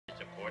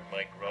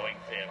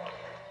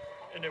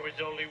and there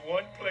was only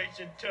one place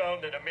in town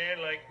that a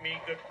man like me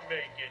could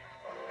make it.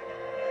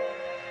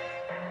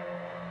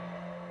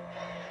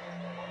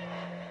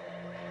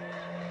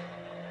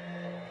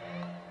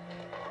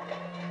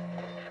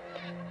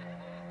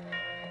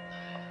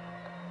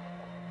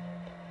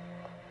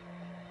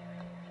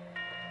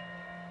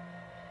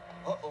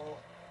 Uh-oh,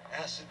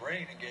 acid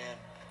rain again.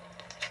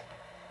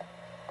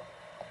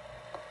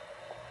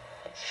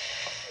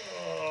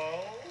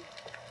 Oh.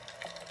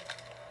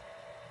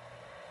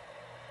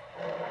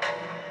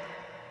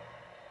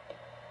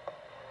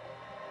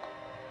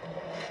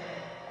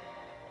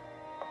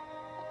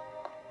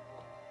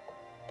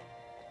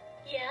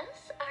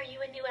 Yes? Are you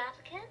a new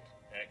applicant?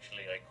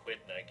 Actually, I quit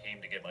and I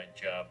came to get my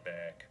job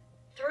back.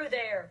 Through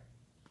there.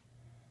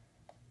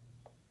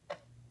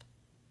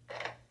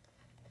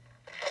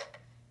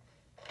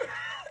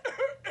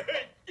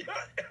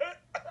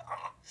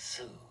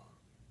 So,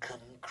 come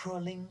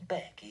crawling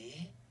back,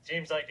 eh?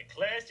 Seems like the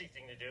classy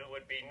thing to do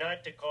would be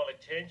not to call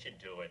attention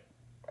to it.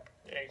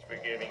 Thanks for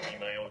giving me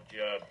my old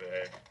job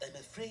back. I'm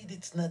afraid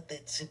it's not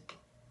that simple.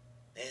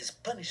 As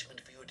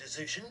punishment for your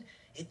desertion,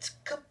 it's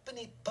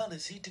company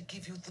policy to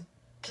give you the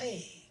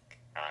plague.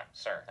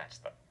 Sir, that's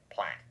the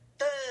plaque.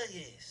 Ah,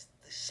 yes,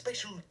 the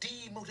special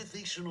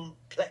demotivational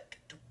plaque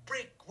to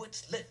break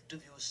what's left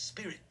of your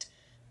spirit.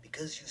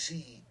 Because, you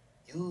see,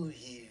 you're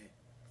here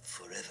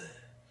forever.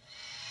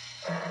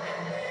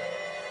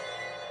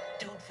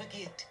 Don't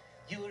forget,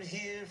 you're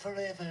here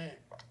forever.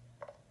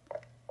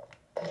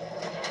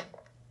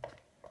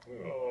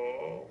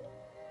 Oh.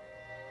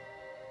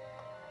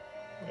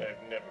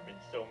 I've never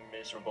been so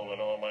miserable in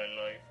all my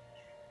life.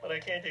 But I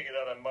can't take it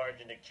out on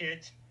Marge and the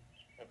kids.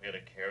 I've got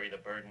to carry the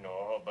burden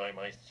all by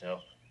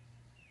myself.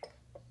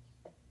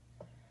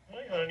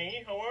 Hi,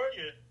 honey. How are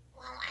you?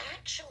 Well,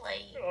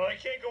 actually... Oh, I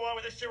can't go on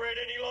with this charade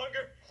any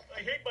longer.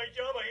 I hate my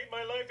job, I hate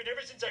my life, and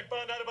ever since I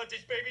found out about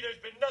this baby,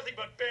 there's been nothing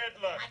but bad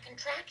luck. My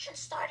contraction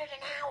started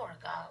an hour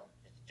ago.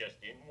 It's just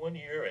in one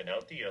ear and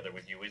out the other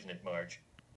with you, isn't it, Marge?